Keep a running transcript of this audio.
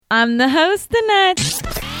I'm the host tonight.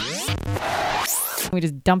 We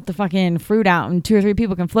just dump the fucking fruit out and 2 or 3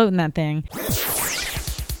 people can float in that thing.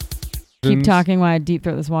 Keep talking while I deep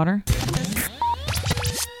throat this water.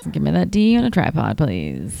 Give me that D on a tripod,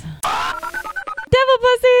 please. Devil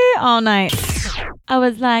pussy all night. I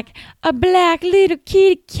was like a black little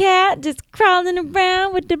kitty cat just crawling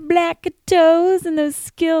around with the black toes and those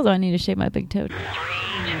skills. Oh, I need to shave my big toe.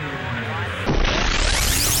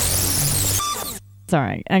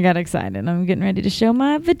 Sorry, I got excited. I'm getting ready to show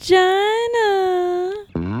my vagina.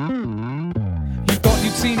 You thought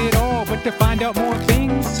you'd seen it all, but to find out more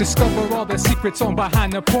things, discover all the secrets on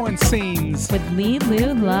behind the porn scenes. With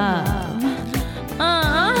Lulu Love.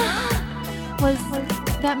 Was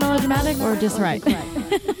that melodramatic or just right?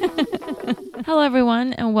 Hello,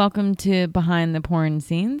 everyone, and welcome to Behind the Porn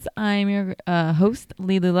Scenes. I'm your host,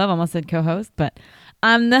 Lulu Love. I almost said co-host, but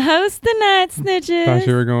I'm the host tonight, snitches. Thought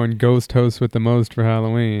you were going ghost host with the most for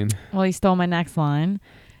Halloween. Well, you stole my next line.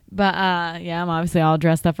 But, yeah, I'm obviously all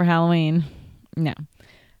dressed up for Halloween. No.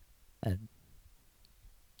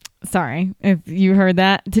 Sorry if you heard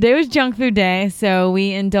that. Today was junk food day, so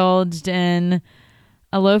we indulged in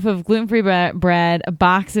a loaf of gluten-free bread, a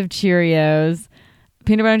box of Cheerios,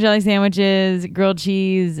 peanut butter and jelly sandwiches, grilled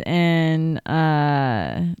cheese, and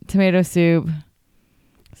tomato soup.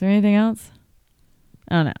 Is there anything else?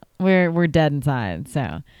 I don't know. We're dead inside.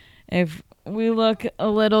 So if we look a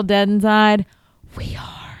little dead inside, we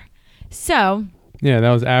are. So yeah,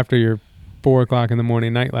 that was after your 4 o'clock in the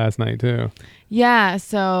morning night last night too. Yeah.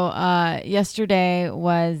 So yesterday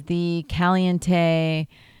was the Caliente. I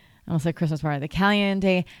almost said Christmas party. The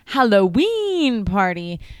Caliente Halloween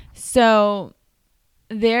party. So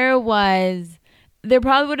there probably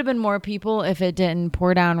would have been more people if it didn't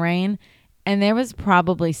pour down rain, and there was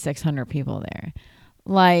probably 600 people there.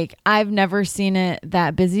 Like, I've never seen it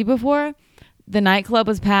that busy before. The nightclub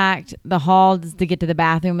was packed. The hall to get to the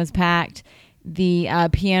bathroom was packed. The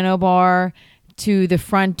piano bar to the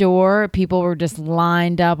front door, people were just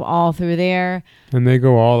lined up all through there. And they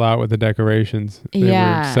go all out with the decorations. They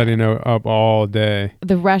were setting up all day.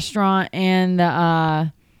 The restaurant and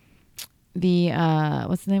the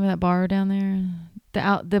what's the name of that bar down there?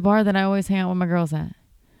 The bar that I always hang out with my girls at.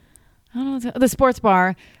 I don't know what's the sports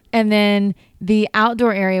bar. And then the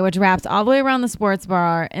outdoor area, which wraps all the way around the sports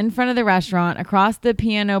bar, in front of the restaurant, across the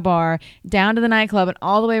piano bar, down to the nightclub, and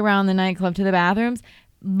all the way around the nightclub to the bathrooms,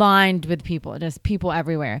 lined with people, just people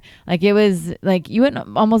everywhere. Like, it was like you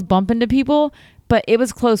wouldn't almost bump into people, but it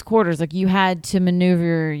was close quarters. Like, you had to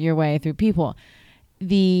maneuver your way through people.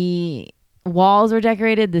 The walls were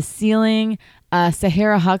decorated, the ceiling,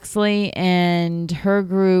 Sahara Huxley and her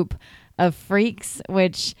group of freaks,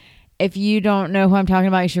 which, if you don't know who I'm talking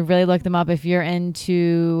about, you should really look them up if you're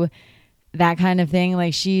into that kind of thing.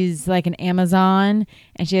 Like, she's like an Amazon,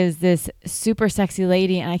 and she has this super sexy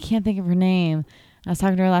lady, and I can't think of her name. I was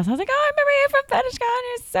talking to her last. I was like, "Oh, I remember you from FetishCon.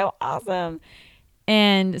 You're so awesome."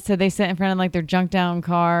 And so they sit in front of like their junk down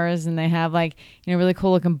cars, and they have like, you know, really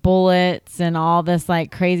cool looking bullets and all this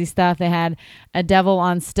like crazy stuff. They had a devil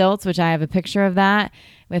on stilts, which I have a picture of that,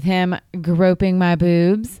 with him groping my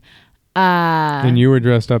boobs. And you were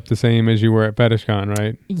dressed up the same as you were at FetishCon,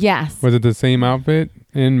 right? Yes. Was it the same outfit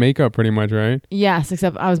and makeup pretty much, right? Yes,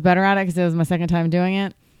 except I was better at it because it was my second time doing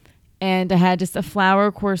it. And I had just a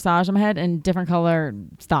flower corsage on my head and different color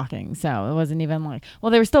stockings. So it wasn't even like,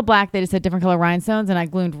 well, they were still black. They just had different color rhinestones, and I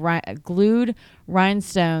glued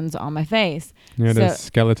rhinestones on my face. You had a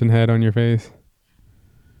skeleton head on your face?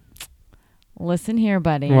 Listen here,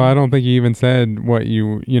 buddy. Well, I don't think you even said what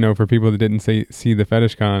you know, for people that didn't see the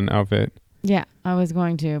FetishCon outfit. Yeah, I was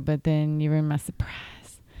going to, but then you ruined my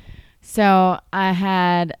surprise. So I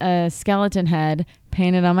had a skeleton head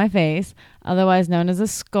painted on my face, otherwise known as a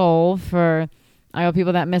skull. For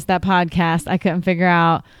people that missed that podcast, I couldn't figure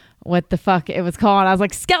out what the fuck it was called. I was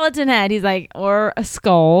like, skeleton head. He's like, or a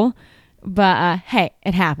skull. But hey,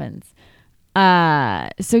 it happens.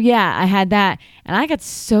 So yeah, I had that, and I got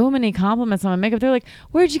so many compliments on my makeup. They're like,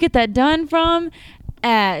 "Where'd you get that done from?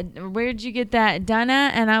 Where'd you get that done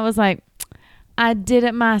at?" And I was like, "I did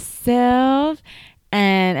it myself."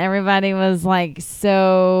 And everybody was like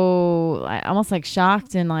so almost like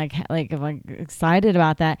shocked and like excited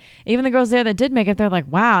about that. Even the girls there that did makeup, they're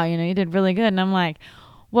like, "Wow, you know, you did really good." And I'm like,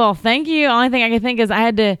 "Well, thank you." Only thing I could think is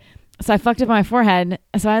so I fucked up my forehead.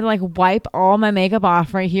 So I had to like wipe all my makeup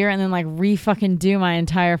off right here and then like fucking do my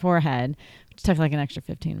entire forehead, which took like an extra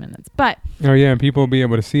 15 minutes. But oh yeah, and people will be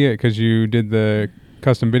able to see it because you did the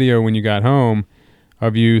custom video when you got home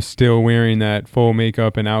of you still wearing that full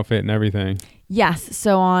makeup and outfit and everything. Yes.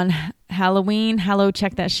 So on Halloween,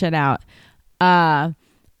 check that shit out.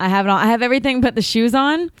 I have it all. I have everything but the shoes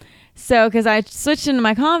on. So, because I switched into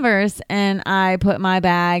my Converse and I put my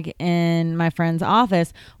bag in my friend's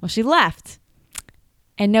office. Well, she left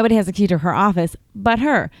and nobody has a key to her office but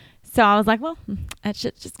her. So I was like, well, that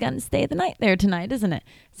shit's just going to stay the night there tonight, isn't it?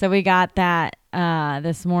 So we got that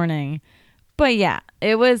this morning. But yeah,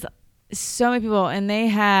 it was so many people and they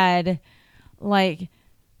had like,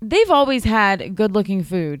 they've always had good looking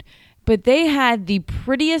food, but they had the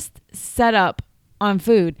prettiest setup on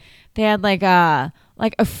food. They had like a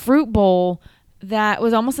fruit bowl that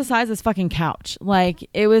was almost the size of this fucking couch. Like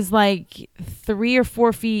it was like 3 or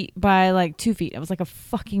 4 feet by like 2 feet. It was like a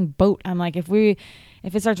fucking boat. I'm like, if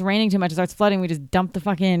it starts raining too much, it starts flooding, we just dump the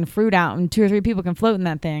fucking fruit out and 2 or 3 people can float in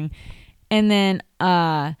that thing. And then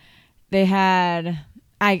they had,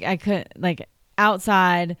 I could like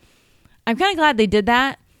outside. I'm kind of glad they did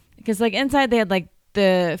that because like inside they had like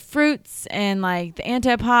the fruits and like the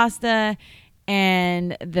antipasta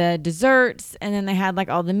and the desserts, and then they had like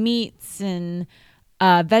all the meats and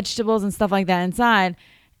vegetables and stuff like that inside.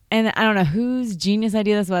 And I don't know whose genius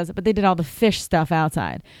idea this was, but they did all the fish stuff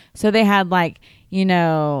outside. So they had like, you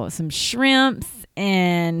know, some shrimps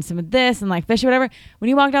and some of this and like fish or whatever. When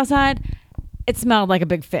you walked outside, it smelled like a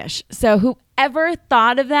big fish. So whoever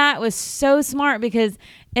thought of that was so smart because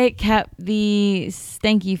it kept the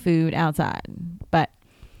stanky food outside. But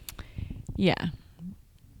yeah.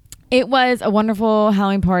 It was a wonderful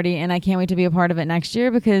Halloween party, and I can't wait to be a part of it next year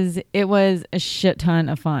because it was a shit ton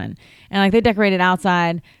of fun. And like they decorated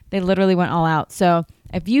outside, they literally went all out. So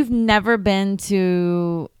if you've never been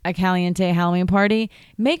to a Caliente Halloween party,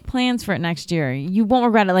 make plans for it next year. You won't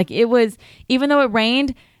regret it. Like it was, even though it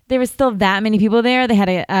rained, there was still that many people there. They had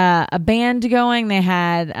a band going. They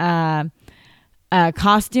had a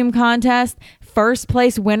costume contest. First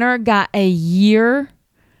place winner got a year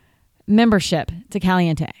membership to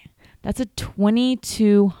Caliente. That's a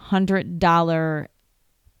 $2,200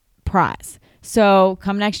 prize. So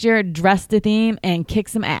come next year, dress the theme and kick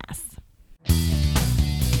some ass.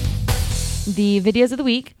 The videos of the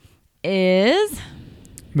week is...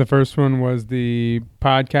 The first one was the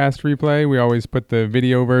podcast replay. We always put the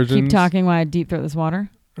video versions. Keep talking while I deep throat this water.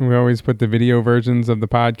 We always put the video versions of the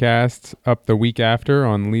podcasts up the week after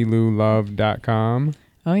on lilulove.com.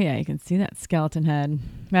 Oh, yeah. You can see that skeleton head.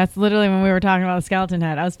 That's literally when we were talking about the skeleton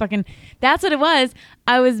head. I was fucking... That's what it was.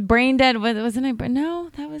 I was brain dead. Wasn't I?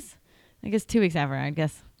 No, that was, I guess, 2 weeks after. I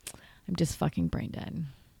guess I'm just fucking brain dead.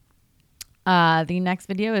 The next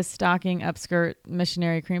video is stocking upskirt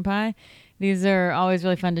missionary cream pie. These are always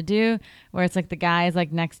really fun to do, where it's like the guy is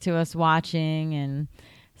like next to us watching, and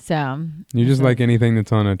so... You just like anything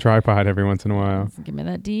that's on a tripod every once in a while. Give me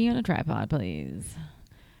that D on a tripod, please.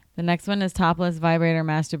 The next one is topless vibrator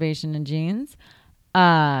masturbation in jeans.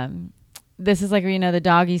 This is like, you know, the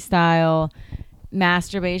doggy style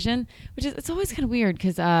masturbation, which is, it's always kind of weird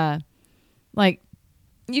because like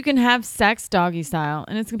you can have sex doggy style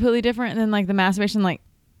and it's completely different than like the masturbation, like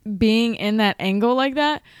being in that angle like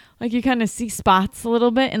that. Like you kind of see spots a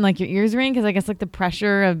little bit and like your ears ring because I guess like the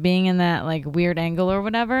pressure of being in that like weird angle or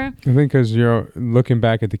whatever. I think because you're looking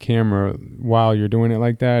back at the camera while you're doing it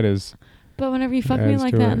like that is... But whenever you fuck me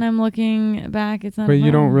like that and I'm looking back, it's not... But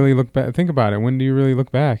you don't really look back. Think about it. When do you really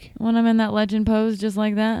look back? When I'm in that legend pose just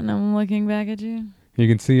like that and I'm looking back at you. You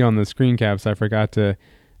can see on the screen caps, I forgot to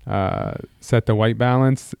set the white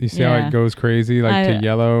balance. You see how it goes crazy, like to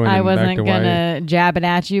yellow and I then back wasn't to going white? to jab it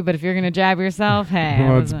at you, but if you're going to jab yourself, hey.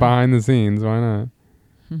 Well, it's behind the scenes. Why not?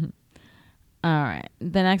 All right.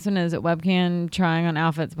 The next one is webcam trying on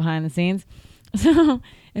outfits behind the scenes. So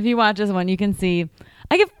if you watch this one, you can see...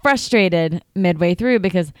 I get frustrated midway through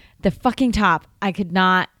because the fucking top, I could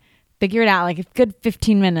not figure it out. Like a good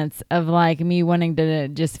 15 minutes of like me wanting to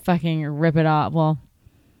just fucking rip it off. Well,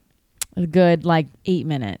 a good like 8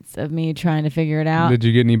 minutes of me trying to figure it out. Did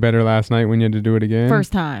you get any better last night when you had to do it again?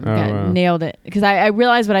 First time. Nailed it. Because I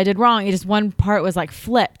realized what I did wrong. It just one part was like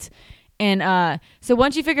flipped. And so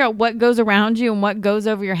once you figure out what goes around you and what goes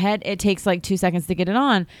over your head, it takes like 2 seconds to get it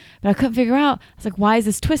on. But I couldn't figure out. I was like, why is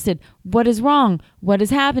this twisted? What is wrong? What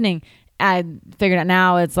is happening? I figured out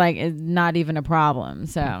now it's like it's not even a problem.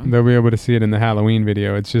 So they'll be able to see it in the Halloween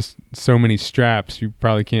video. It's just so many straps, you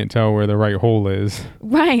probably can't tell where the right hole is.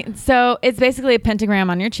 Right. So it's basically a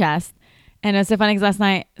pentagram on your chest. And it's so funny because last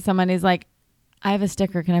night somebody's like, I have a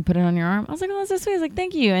sticker. Can I put it on your arm? I was like, oh, that's so sweet. He's like,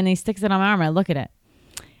 thank you. And he sticks it on my arm. I look at it.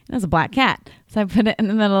 It was a black cat. So I put it in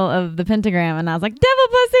the middle of the pentagram and I was like, devil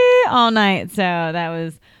pussy all night. So that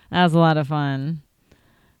was a lot of fun.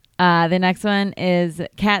 The next one is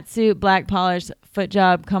cat suit, black polish, foot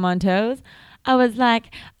job, come on toes. I was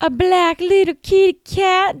like a black little kitty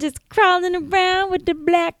cat just crawling around with the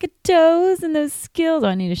black toes and those skills. Oh,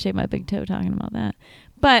 I need to shave my big toe talking about that.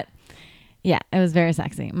 But yeah, it was very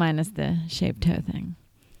sexy, minus the shaved toe thing.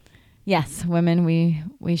 Yes, women,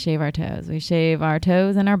 we shave our toes. We shave our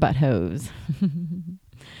toes and our buttholes.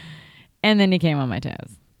 And then he came on my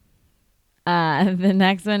toes. The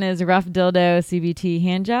next one is rough dildo CBT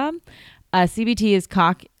hand job. CBT is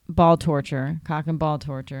cock and ball torture.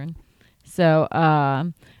 So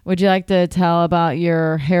would you like to tell about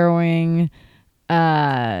your harrowing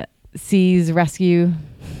C's rescue?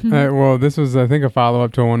 Well, this was, I think, a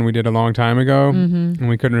follow-up to one we did a long time ago, and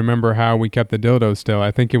we couldn't remember how we kept the dildo still.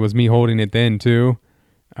 I think it was me holding it then, too.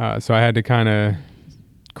 So I had to kind of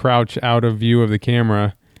crouch out of view of the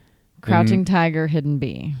camera. Crouching tiger, hidden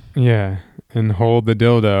bee. Yeah, and hold the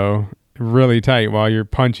dildo really tight while you're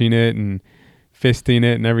punching it and fisting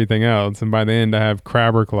it and everything else. And by the end, I have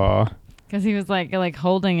crabber claw. Because he was like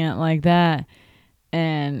holding it like that,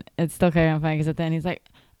 and it's still kind of funny because at the end he's like,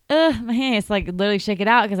 ugh, my hand. It's like literally shake it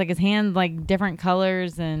out because like his hand like different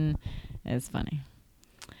colors, and it's funny.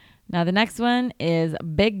 Now the next one is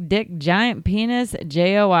big dick giant penis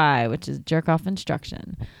JOI, which is jerk off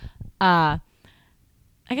instruction. I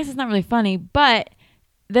guess it's not really funny, but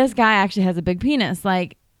this guy actually has a big penis.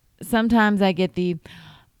 Like sometimes I get the,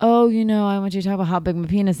 oh, I want you to talk about how big my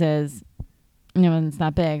penis is. And it's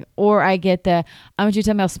not big. Or I get the, I want you to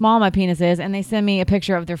tell me how small my penis is. And they send me a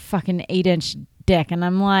picture of their fucking 8-inch dick. And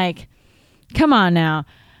I'm like, come on now.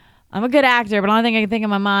 I'm a good actor, but the only thing I can think in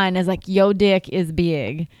my mind is like, yo dick is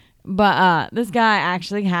big. But this guy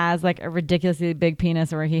actually has like a ridiculously big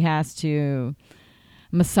penis where he has to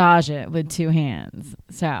massage it with 2 hands.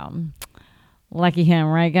 So lucky him,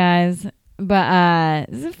 right guys? But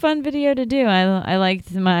this is a fun video to do. I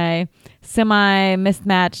liked my semi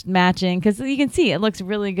mismatched matching because you can see it looks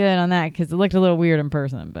really good on that because it looked a little weird in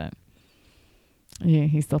person, but yeah,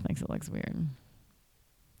 he still thinks it looks weird.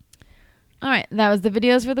 All right, that was the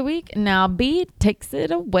videos for the week. Now B takes it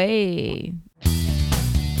away.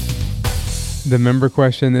 The member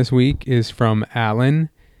question this week is from Alan.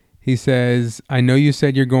 He says, I know you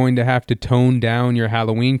said you're going to have to tone down your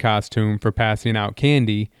Halloween costume for passing out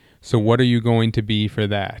candy. So what are you going to be for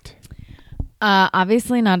that?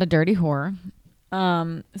 Obviously not a dirty whore.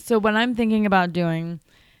 So what I'm thinking about doing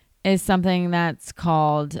is something that's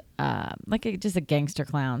called just a gangster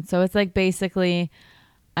clown. So it's like basically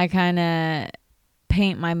I kind of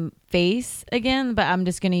paint my face again, but I'm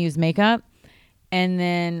just going to use makeup. And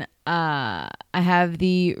then I have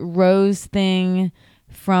the rose thing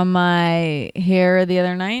from my hair the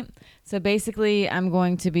other night. So basically I'm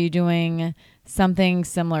going to be doing something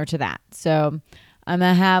similar to that. So I'm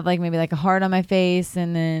going to have like maybe like a heart on my face,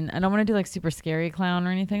 and then I don't want to do like super scary clown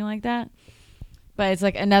or anything like that. But it's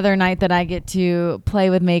like another night that I get to play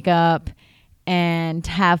with makeup and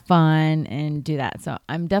have fun and do that. So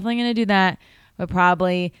I'm definitely going to do that, but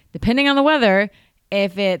probably depending on the weather,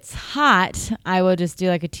 if it's hot, I will just do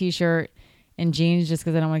like a t-shirt and jeans just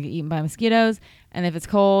because I don't want to get eaten by mosquitoes. And if it's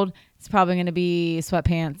cold, it's probably going to be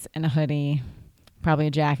sweatpants and a hoodie, probably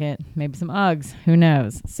a jacket, maybe some Uggs, who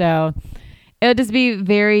knows. So it'll just be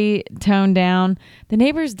very toned down. The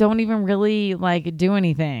neighbors don't even really like do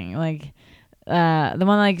anything. Like the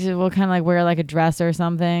one like will kind of like wear like a dress or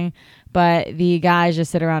something, but the guys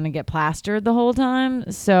just sit around and get plastered the whole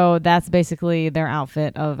time. So that's basically their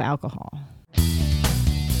outfit of alcohol.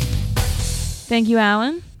 Thank you,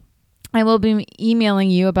 Alan. I will be emailing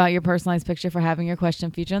you about your personalized picture for having your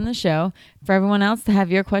question featured on the show. For everyone else to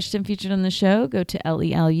have your question featured on the show, go to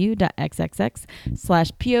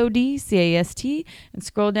lelu.xxx/PODCAST and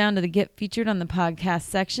scroll down to the Get Featured on the Podcast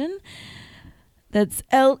section. That's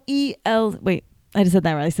LEL. Wait, I just said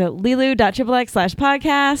that right. So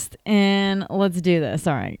lelu.xxx/podcast, and let's do this.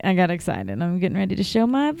 All right, I got excited. I'm getting ready to show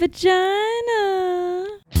my vagina.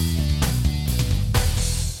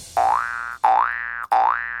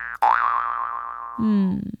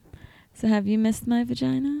 So have you missed my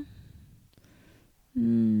vagina?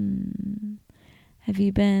 Have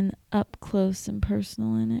you been up close and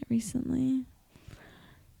personal in it recently?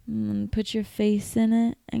 Put your face in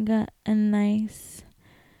it and got a nice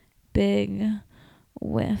big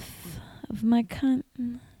whiff of my cunt.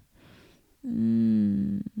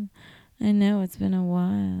 I know it's been a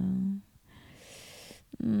while.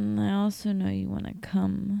 I also know you want to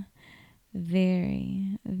come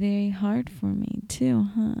very, very hard for me too,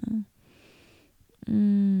 huh?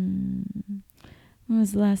 When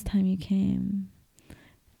was the last time you came?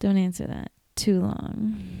 Don't answer that too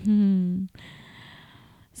long.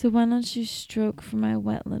 So why don't you stroke for my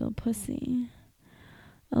wet little pussy?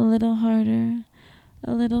 A little harder,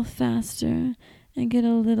 a little faster and get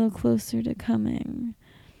a little closer to coming.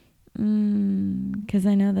 'Cause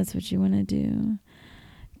I know that's what you want to do.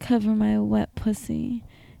 Cover my wet pussy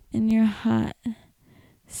in your hot,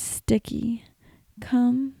 sticky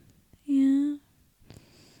cum. Yeah.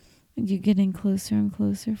 You're getting closer and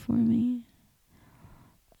closer for me.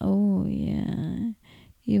 Oh, yeah.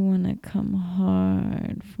 You want to come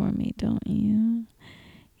hard for me, don't you?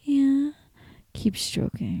 Yeah. Keep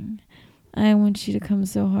stroking. I want you to come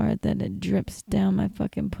so hard that it drips down my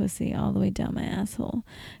fucking pussy all the way down my asshole.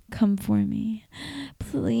 Come for me.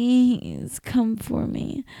 Please come for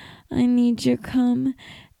me. I need your cum.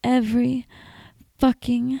 Every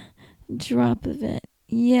fucking drop of it.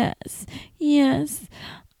 Yes. Yes.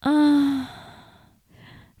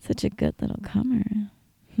 Such a good little comer.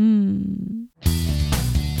 I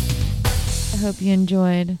hope you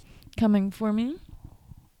enjoyed coming for me.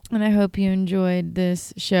 And I hope you enjoyed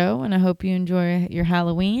this show. And I hope you enjoy your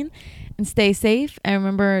Halloween. And stay safe. And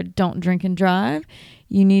remember, don't drink and drive.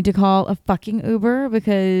 You need to call a fucking Uber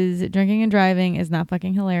because drinking and driving is not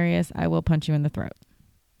fucking hilarious. I will punch you in the throat.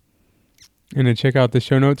 And to check out the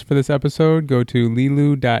show notes for this episode, go to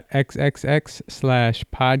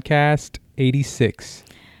lilu.xxx/podcast86.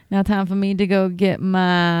 Now time for me to go get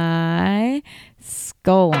my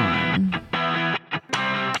skull on.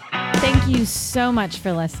 Thank you so much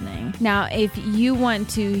for listening. Now, if you want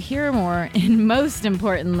to hear more and most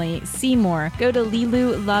importantly, see more, go to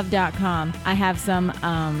lilulove.com. I have some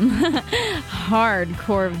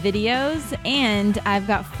hardcore videos and I've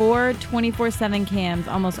got 4 24/7 cams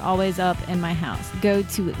almost always up in my house. Go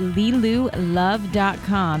to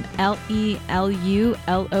lilulove.com.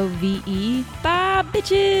 LELULOVE. Bye,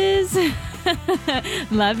 bitches.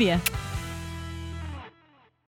 Love ya.